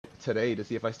today to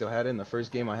see if I still had it. And the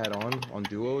first game I had on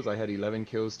duos, I had 11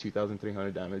 kills,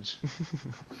 2,300 damage.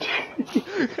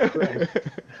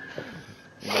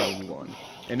 And won.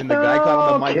 And then the guy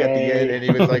caught on the mic at the end, and he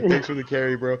was like, "Thanks for the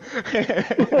carry, bro."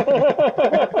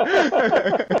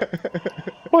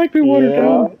 Might be watered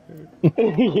down.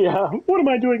 Yeah. What am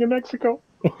I doing in Mexico?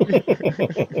 I've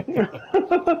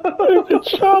been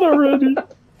shot already.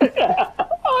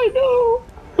 I know.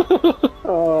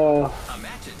 A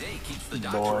match a day keeps the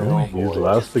doctor away. He's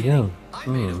last again.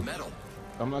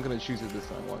 I'm not gonna choose it this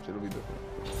time. Watch, it'll be different.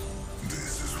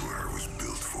 This is what I was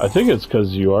built for. I think it's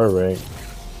because you are right.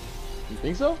 You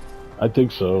think so? I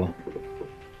think so.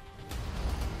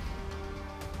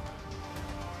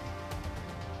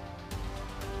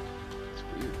 It's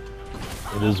weird.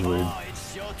 It is weird. Oh,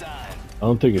 it's showtime. I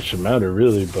don't think it should matter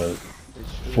really, but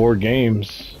 4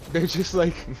 games. They're just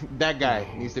like, that guy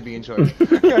needs to be in charge.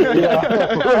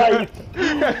 Yeah, right.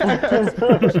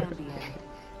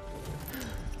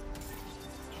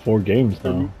 4 games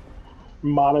now.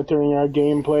 Monitoring our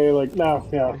gameplay, like, no,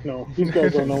 these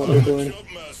guys don't know what they're doing.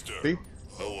 See?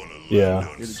 Yeah.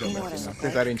 You're the jump master now.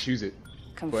 Since I didn't choose it.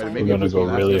 But We're gonna go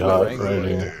really hot right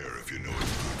here. If you know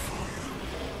it's good for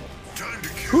you. Time to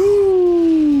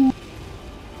kill.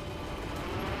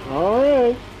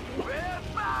 Alright.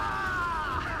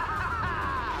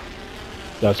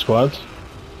 Got squads?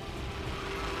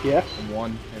 Yes.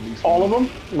 One, at least All one. of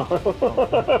them?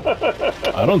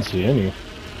 I don't see any.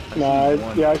 Nah,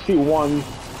 yeah, I see one.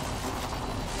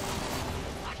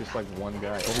 Just like one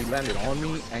guy. Oh, he landed on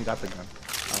me and got the gun.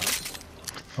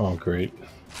 Oh, great.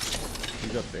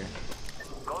 He's up there.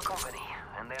 Gold company,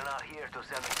 and they're not here to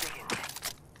sell me chicken.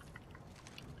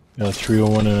 Got a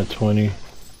 301 and a 20. A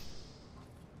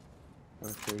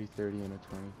 30, 30, and a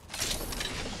 20.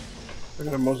 Look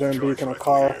at a Mozambique in a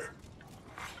car.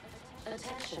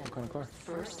 What kind of car?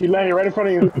 He landed right in front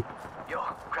of you. Yo,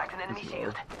 cracked an enemy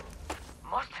shield.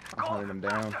 Must I'm go hunting him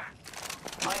down.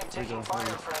 I am taking fire,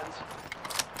 friends.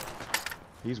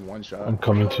 He's one shot. I'm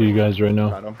coming to you guys right now.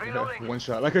 Got him. Yeah, one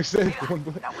shot. Like I said, one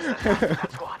bullet. That was the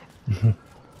last squad.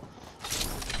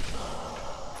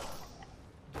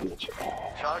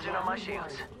 Charging on my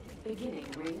shields. Beginning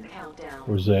ring countdown.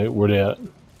 Where's they? Where they at?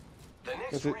 The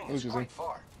next That's it. ring is quite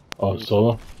far. Oh,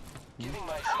 solo? Giving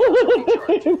my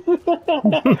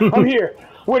I'm here.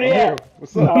 Where they at?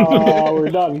 What's up? Oh, we're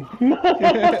done.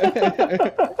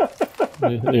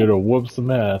 They're to whoop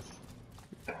some ass.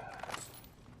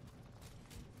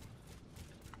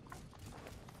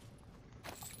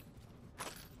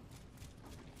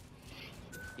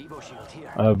 Evo shield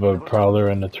here. I have a Prowler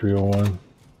and a 301.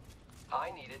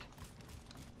 I need it.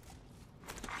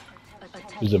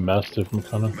 There's a Mastiff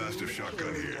McConnell. Master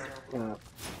shotgun here.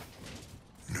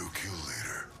 New kill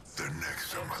leader. They're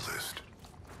next on my list.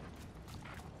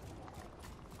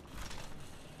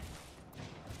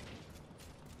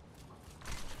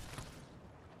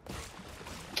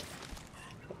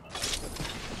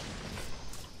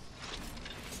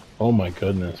 Oh my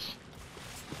goodness.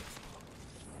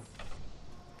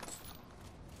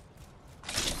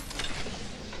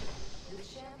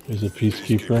 There's a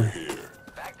Peacekeeper.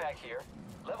 Backpack here.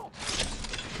 Level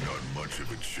 2. Not much of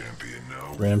a champion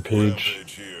now. Rampage.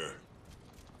 here.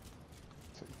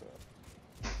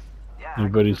 Yeah,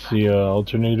 Anybody see a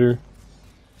alternator?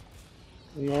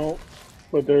 No,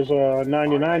 but there's a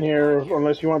 99 here.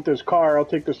 Unless you want this car, I'll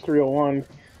take this 301.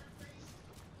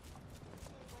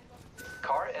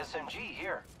 Car SMG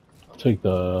here. I'll take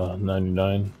the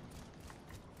 99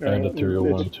 and the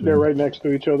 301 too. They're right next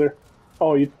to each other.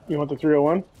 Oh, you want the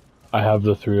 301? I have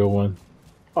the 301.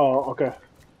 Oh, okay.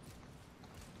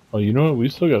 Oh, you know what? We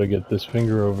still gotta get this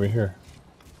finger over here.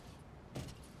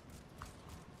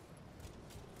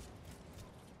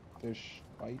 They're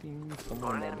fighting got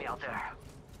somewhere. an enemy out there.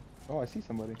 Oh, I see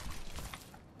somebody.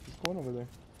 He's going over there.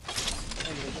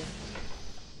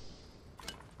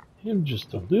 Him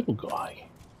just a little guy.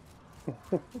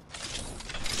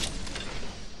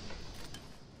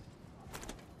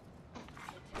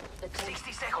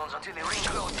 60 seconds until the ring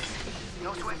closes.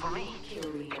 No sweat for me.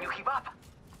 Can you keep up?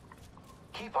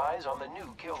 Keep eyes on the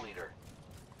new kill leader.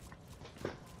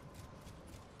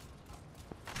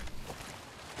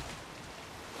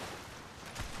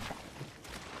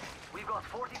 We've got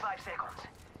 45 seconds.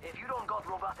 If you don't got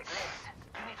robotic legs,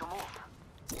 you need to move.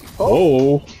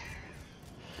 Oh!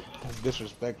 That's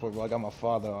disrespectful, bro. I got my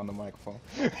father on the microphone.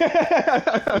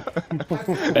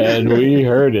 And we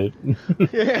heard it.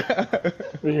 Yeah.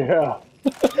 Yeah.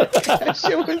 That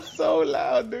shit was so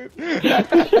loud, dude.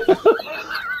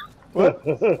 What?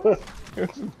 It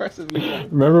was impressively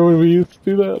loud. Remember when we used to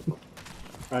do that?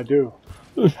 I do.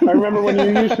 I remember when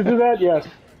you used to do that. Yes.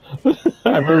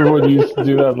 I remember when you used to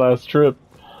do that last trip.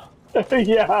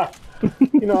 Yeah.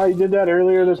 You know how you did that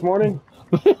earlier this morning?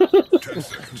 10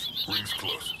 seconds. Rings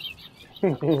close.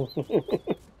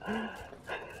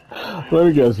 Let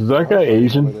me guess, is that guy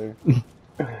Asian? Over there.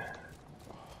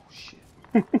 Oh shit.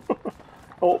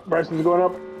 Oh, Bryson's going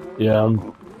up. Yeah,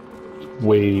 I'm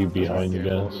way That's why I behind you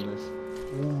get involved guys. in this.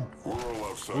 We're all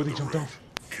outside Oh, they the jumped ring. off.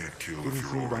 Can't kill Didn't if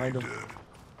see you're him behind already him. dead.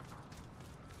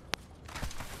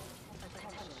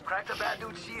 Crack the bad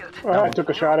dude's shield. Oh, I took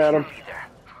a shot at him.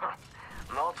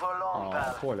 Not for long, Oh,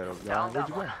 pal. poor little guy. Down Where'd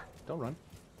you that go? one. Don't run.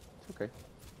 It's okay.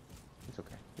 It's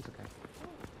okay. It's okay.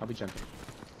 I'll be gentle.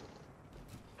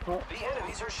 The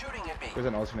enemies are shooting at me. There's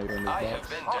an alternator in this I have box.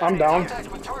 been I'm down.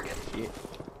 contact with target.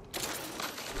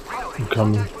 I'm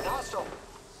coming. Contact with hostile.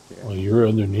 Oh, you're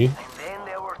underneath? And then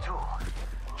there were two.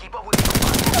 Keep up with the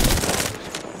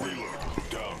Reload.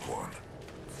 Down one.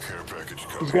 Care package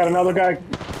coming. He's got another guy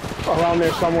around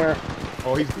there somewhere.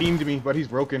 Oh, he's beamed me, but he's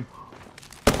broken.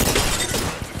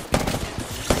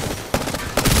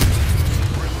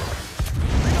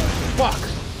 Fuck!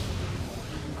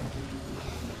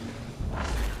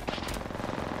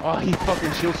 Oh, he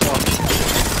fucking shield swapped.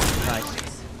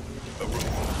 Nice. Before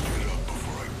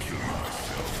I kill you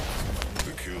myself.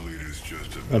 The kill leader's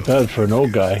just a Not bad for an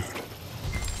old guy.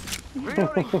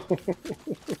 Reloading.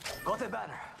 Got the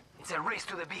banner. It's a race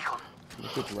to the beacon.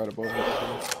 It's right above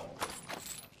us.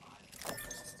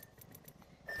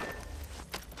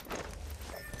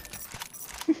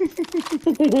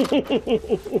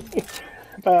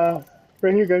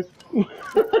 Right here, guys.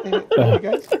 Hey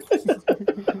guys.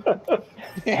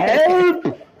 Help!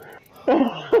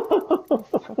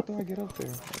 Fuck do I get up there?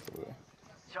 That's over there.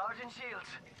 Charging shields.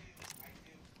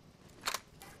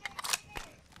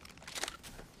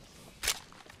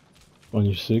 On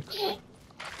your 6.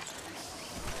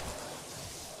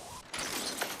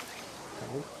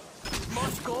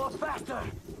 Must go faster.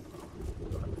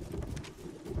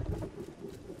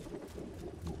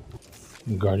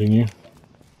 I'm guarding you.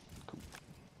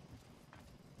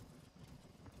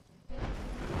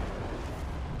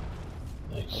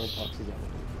 Nice.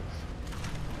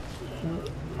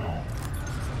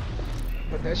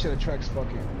 But that shit attracts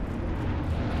fucking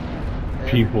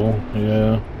People,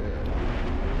 yeah.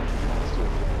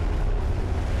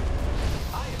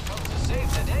 I have come to save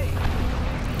the day.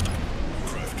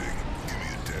 crafting. Give me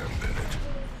a damn minute.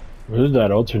 Where did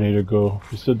that alternator go?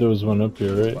 You said there was one up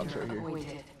here, right? box right here.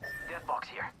 Appointed. Death box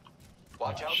here.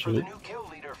 Watch out for the Shit. new kill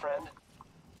leader, friend.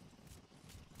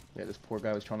 Yeah, this poor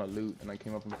guy was trying to loot, and I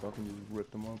came up and fucking just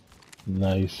ripped him up.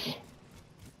 Nice.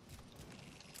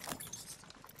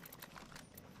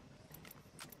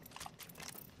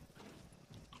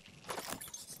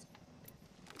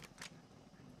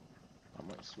 I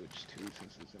might switch too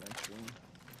since it's an entry.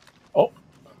 Oh!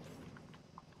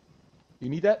 You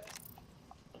need that?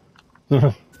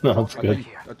 No, that's good.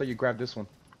 I thought you grabbed this one.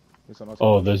 This one also.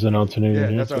 Oh, there's an alternator Yeah,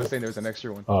 here? that's what I was saying. There's an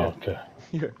extra one. Oh, okay.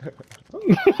 Yeah.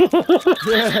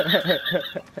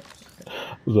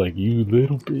 I was like, you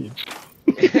little bitch.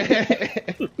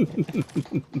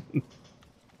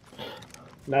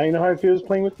 Now you know how it feels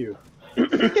playing with you.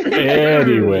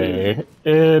 Anyway,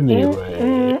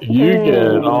 you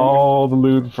get all the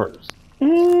loot first.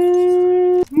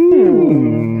 Hmm.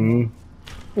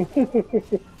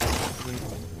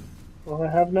 Well, I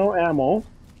have no ammo.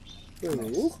 So,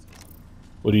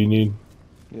 What do you need?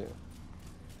 Yeah.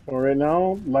 well, right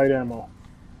now, light ammo.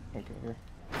 Okay. Here.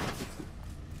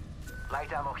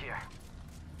 Light ammo here.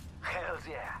 Hells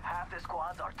yeah. Half the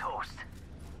squads are toast.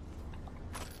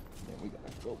 Yeah, we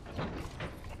gotta go.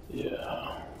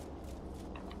 Yeah.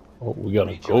 Oh, we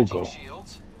gotta Recharging go.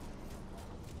 shields.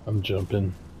 I'm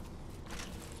jumping.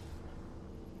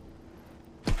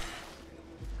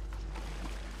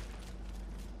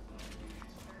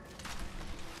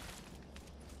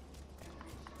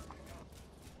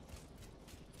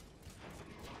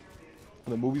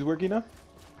 The movie's working now?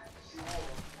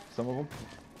 Some of them?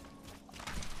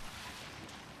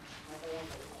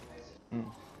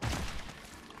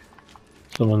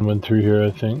 Someone went through here,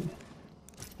 I think.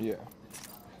 Yeah.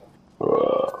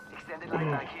 Extended light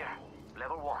back here.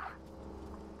 Level 1.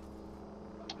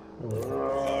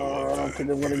 I don't think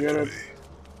I'm gonna get it.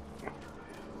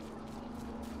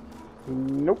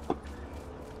 Nope.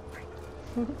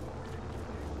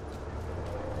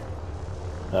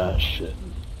 Ah, shit.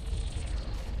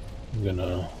 I'm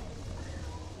gonna...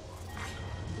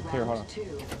 Here, hold on. Round 2.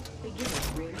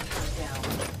 Beginning ring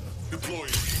countdown.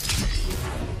 Deploying.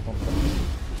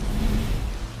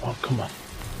 Oh, come on.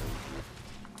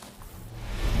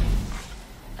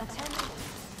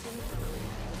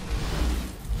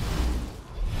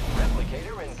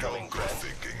 Replicator incoming, friend.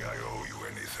 Thinking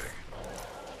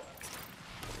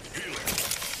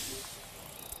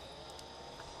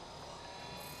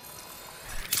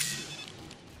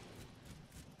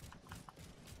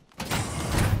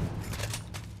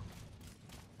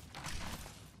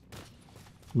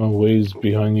My way's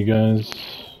behind you guys.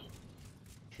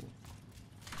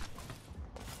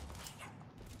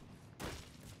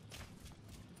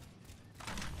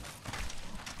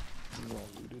 He's all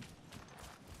looted.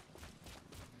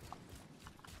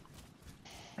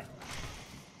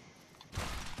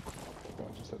 Go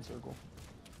on, just head circle.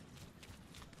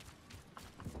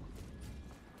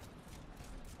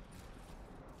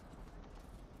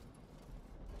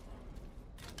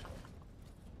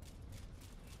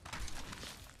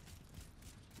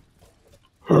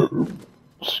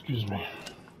 Excuse me.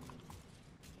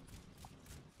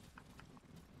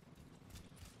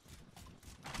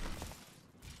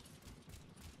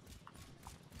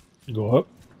 Go up.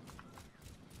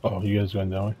 Oh, you guys going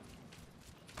that way?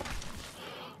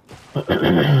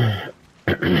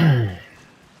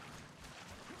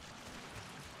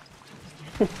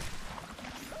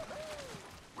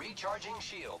 Recharging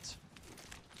shields.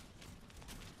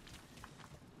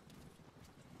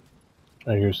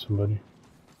 I hear somebody.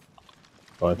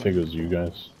 Oh, I think it was you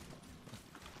guys.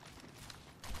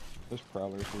 There's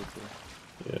prowlers here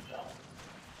too. Yeah.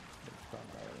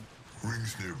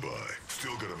 Rings nearby.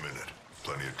 Still got a minute.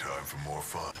 Plenty of time for more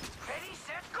fun. Ready,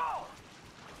 set, go!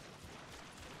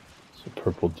 There's a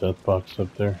purple death box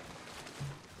up there.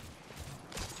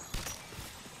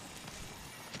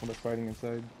 Well, they're fighting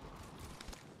inside.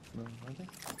 No, are they?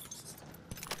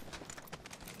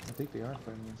 I think they are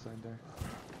fighting inside there.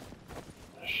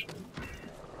 Shit.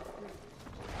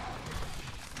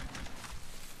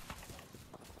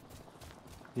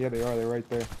 Yeah, they are. They're right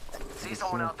there. See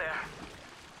someone out there.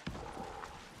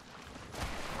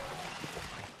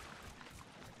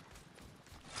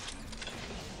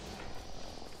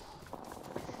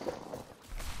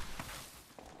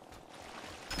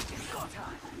 Go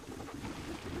time.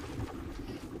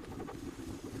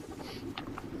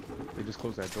 They just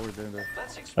closed that door, didn't they?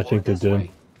 Let's I explore think they this did.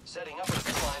 way. Setting up a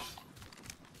zip line.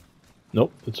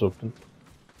 Nope, it's open.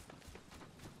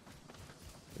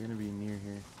 They're gonna be near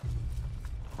here.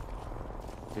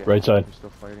 Yeah, Right side. they're still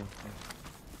fighting.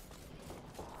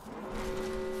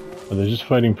 Are they just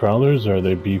fighting prowlers or are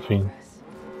they beefing?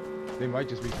 They might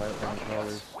just be fighting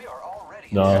prowlers. We are already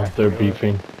No, Yeah, they're they are.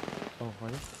 beefing. Oh, are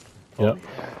they? Yep.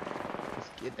 Let's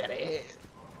get that ass.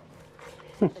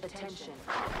 Attention.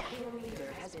 Kill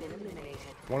leader has been eliminated.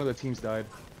 One of the teams died.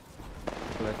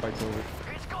 So that fight's over.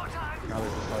 It's go time. Now they're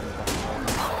just fighting.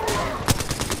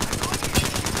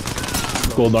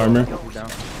 Gold armor. He's down.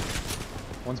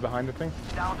 One's behind the thing.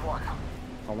 Down one.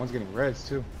 Oh, one's getting res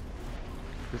too.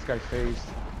 This guy phased.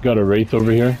 Got a wraith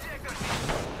over here.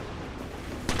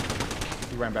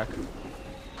 He ran back.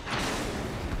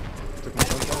 Took my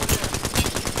gun.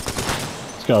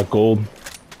 It's got gold. He's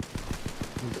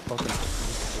fucking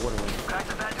water. Crack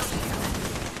the bad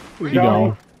news. Keep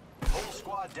going. Whole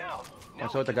squad down. I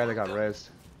saw the guy that got rezzed.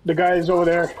 The guy is over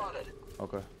there. Spotted.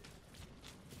 Okay.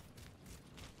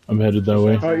 I'm headed that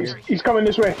way. Oh, he's coming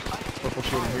this way. Purple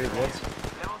shield here. What?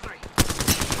 Level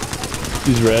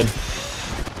 3. He's red.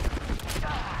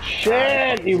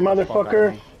 Shit, you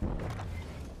motherfucker.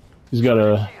 He's got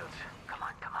a... Shield. Come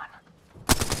on, come on.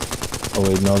 Oh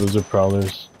wait, no, those are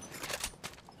prowlers.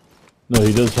 No,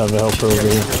 he does have a helper over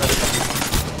here.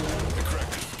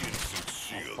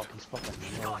 Fuck, he's fucking.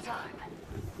 Go time.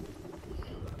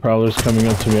 Prowler's coming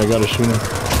up to me, I gotta shoot him. Yeah,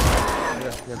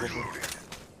 go for it.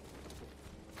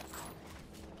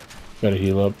 Gotta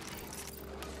heal up.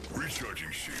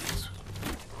 Recharging shields.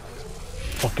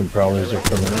 Fucking prowlers are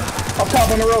coming in. Up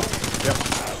top on the roof. Yep.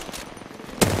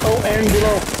 Oh, and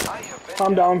below. I have been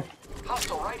I'm down.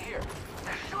 hostile right here.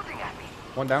 They're shooting at me.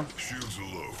 One down. Shields are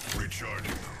low.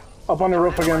 Recharging them. Up on the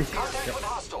roof again. Contact with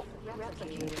hostile. Replicator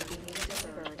being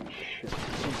deferred.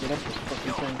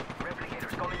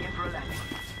 Replicators going in for a landing.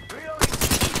 Reloading.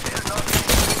 They're not.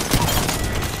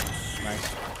 Nice.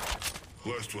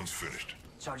 Last one's finished.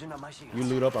 Charging on my shield. You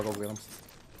loot up, I'll go get him.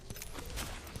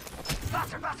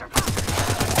 Faster, faster,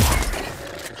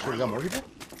 faster. Sure, we got more people?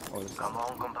 Oh, there's Come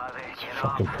on, compadre. Get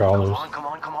Fucking up. prowlers. Come on, come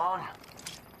on, come on.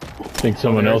 I think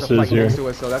someone There's else a is fight here. next to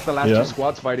us, so that's the last Yeah. two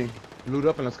squads fighting. Loot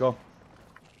up and let's go.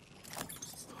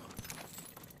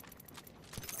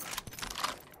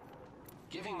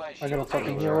 Giving my I shield. gotta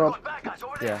fucking Hey, heal up. good bad guys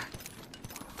over there. Yeah.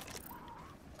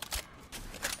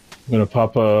 I'm gonna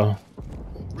pop a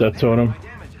death totem. My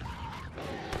damages.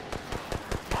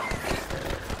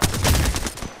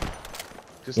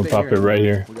 Just We'll stay pop here. it right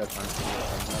here. We got time.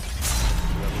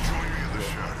 Join me in the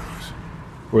shadows.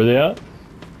 Where they at?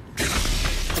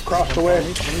 Across the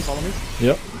way. Follow me.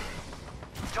 Yep.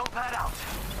 Jump pad out.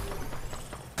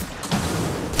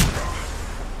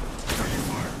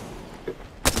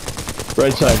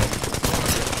 Right side.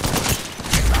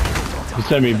 He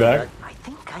sent me back. I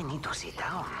think think I need to sit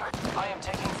down. I am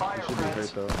taking fire, Should be hurt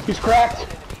friends. though. He's cracked.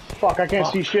 Fuck, I can't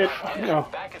see shit. No.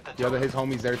 Back at the The other, his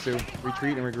homies there too.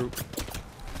 Retreat and regroup.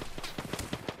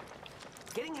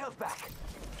 Getting health back.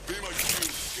 Be my shield,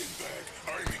 skinbag.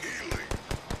 I'm healing.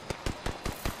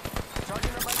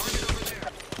 Charging up my shield over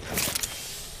there.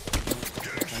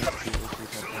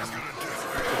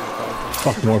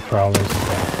 Fuck, more prowlers.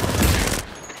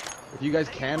 If you guys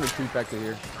can, retreat back to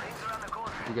here. Rings around the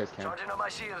corner. If you guys can. Charging up my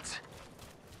shields.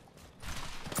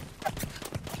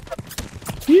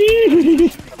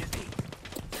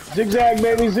 Zigzag,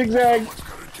 baby, zigzag. Got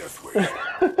a death wish.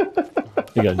 I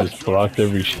think I just blocked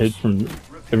every hit from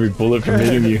every bullet from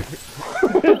hitting you.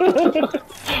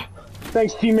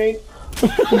 Thanks, teammate.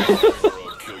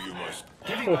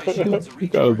 I'll kill you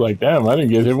myself. I was like, damn, I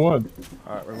didn't get hit once.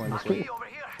 Alright, we're going this way. Over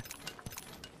here.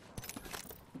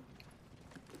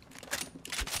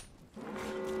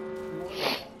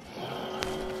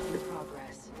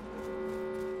 Progress.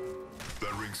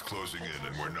 That ring's closing in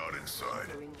and we're not inside.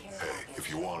 Hey, if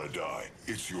you want to die,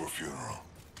 it's your funeral.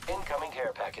 incoming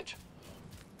care package.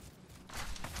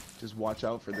 Just watch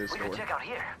out for this We door. can check out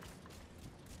here.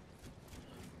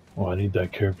 Oh, I need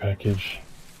that care package.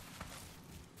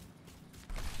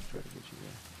 Try to get you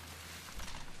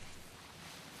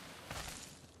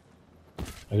there.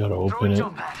 I gotta Throw open a it.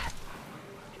 jump pad.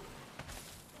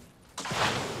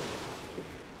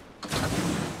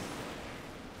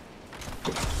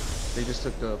 They just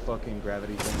took the fucking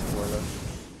gravity thing for them.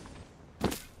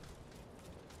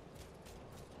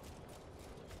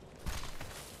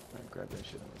 Alright, grab that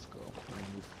shit and let's go.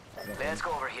 Let's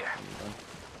go over here.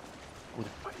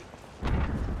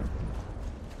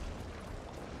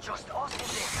 Just us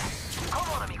in there. Come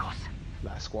on, amigos.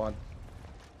 Last squad.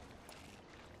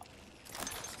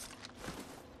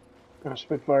 Got a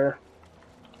Spitfire.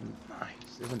 Nice.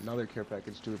 There's another care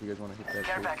package too if you guys want to hit that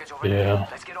Care shit. package over Yeah. there.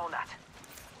 Let's get on that.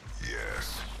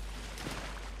 Yes.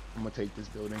 I'm gonna take this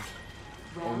building.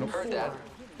 Round Heard 4. that.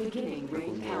 Beginning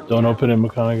ring countdown. Don't open it,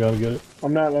 Makan. I gotta get it.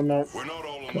 I'm not. We're not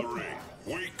all in the ring.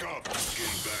 Wake up,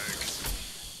 skinbag.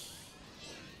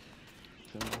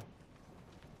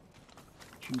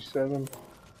 G7.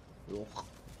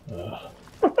 Ugh.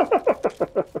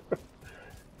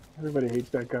 Everybody hates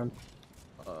that gun.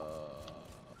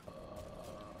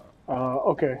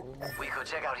 Okay. We could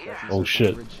check out here. Oh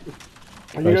shit.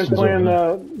 Are you guys Prices playing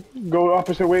over go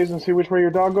opposite ways and see which way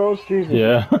your dog goes? Jesus.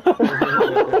 Yeah.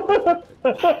 Heard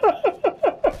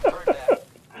that.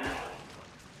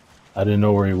 I didn't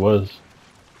know where he was.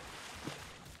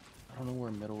 I don't know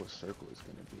where middle of circle is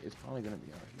gonna be. It's probably gonna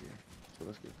be out here. So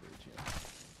let's get bridge, yeah.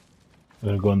 I'm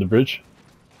gonna go on the bridge.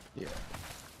 Yeah.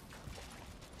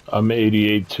 I'm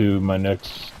 88 to my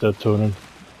next death totem.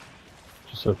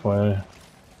 Just FYI.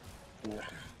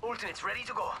 Ultimate's ready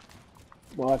to go.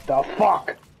 What the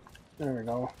fuck? There we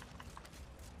go.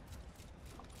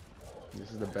 This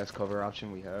is the best cover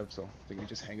option we have, so I think we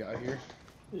just hang out here.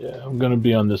 Yeah, I'm gonna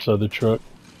be on this other truck.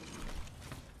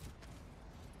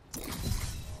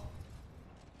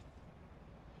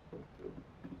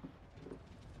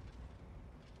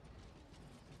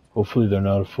 Hopefully they're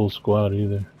not a full squad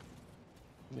either.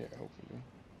 Yeah, hopefully.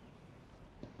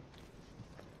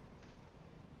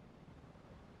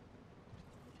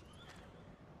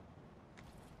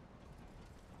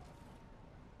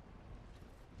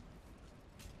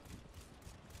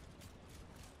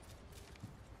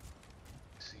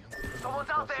 See, I'm gonna Someone's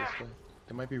cross out there. this way.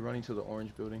 They might be running to the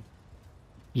orange building.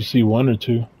 You see one or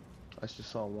two? I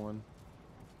just saw one.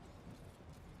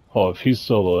 Oh, if he's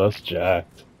solo, that's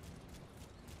jacked.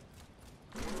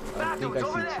 I think Bathroom's I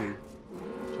over see there.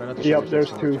 two. Try not to Yep, shoot there's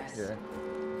so two. much. Yeah.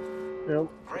 Yep.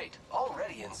 Great.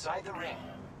 Already inside the ring.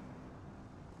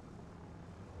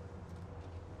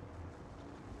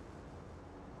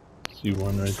 See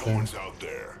one right there. Someone's out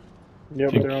there.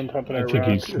 Yep, they're on top of that I think rock.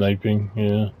 he's sniping,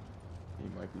 yeah.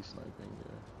 He might be sniping,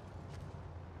 yeah.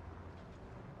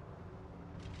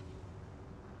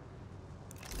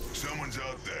 Someone's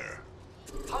out there.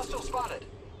 Hostile spotted.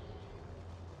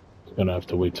 Gonna have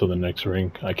to wait till the next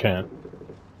ring. I can't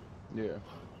Yeah.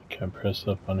 press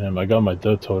up on him. I got my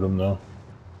death totem though.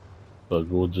 But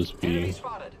we'll just Enemy be,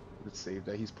 spotted. Let's save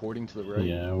that. He's porting to the right.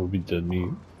 yeah, we'll be dead meat.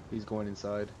 He's going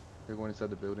inside. They're going inside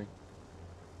the building.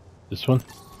 This one?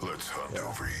 Let's hunt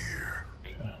over here.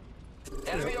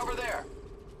 Okay. Enemy over there.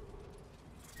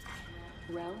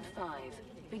 Round 5.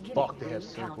 Beginning Fuck, they ring have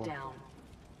circle. countdown.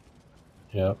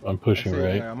 Yeah, I'm pushing That's it.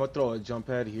 right. Yeah, I'm gonna throw a jump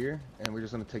pad here, and we're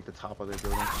just gonna take the top of their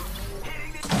building.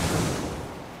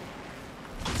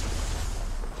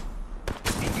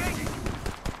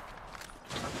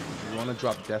 You wanna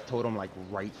drop death totem like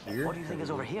right here? What do you think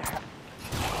is over here?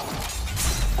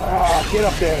 Ah, get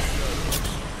up there.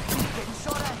 Getting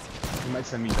shot at. He might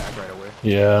send me back right away.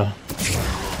 Yeah.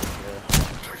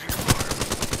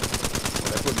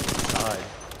 That's what he's inside.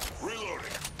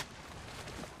 Reloading.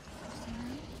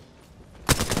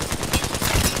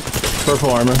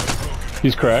 Purple armor.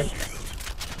 He's cracked.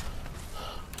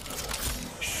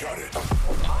 Shut it.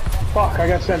 Fuck, I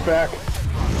got sent back.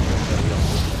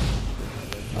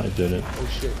 I did it. Oh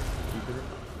shit. You did it?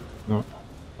 No.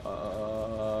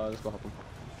 Let's go help him.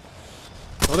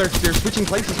 Oh, they're switching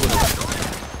places with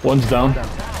us. One's down.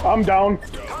 I'm down.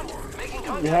 Making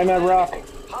contact. Behind that rock.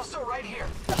 Hostile right here.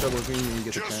 So we're going to get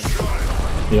the Just chance.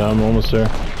 shot it. Yeah, I'm almost there.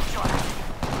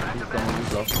 He's going,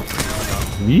 he's low.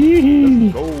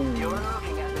 Yee. Go. You're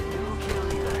looking at the new kill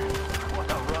leader.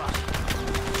 What a rush.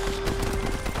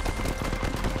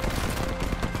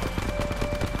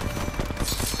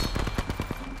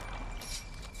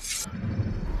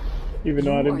 Even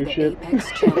though I didn't do shit.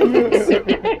 Apex champions.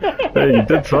 Hey, you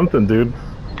did something, dude.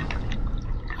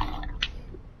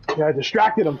 Yeah, I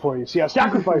distracted him for you. See, I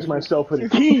sacrificed myself for the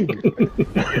team.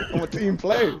 I'm a team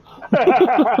player.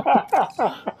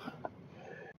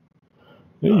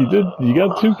 Hey, you did. You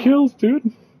got 2 kills,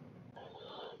 dude.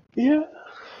 Yeah.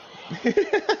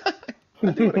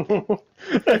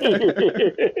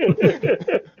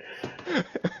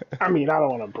 I mean, I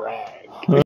don't want to brag.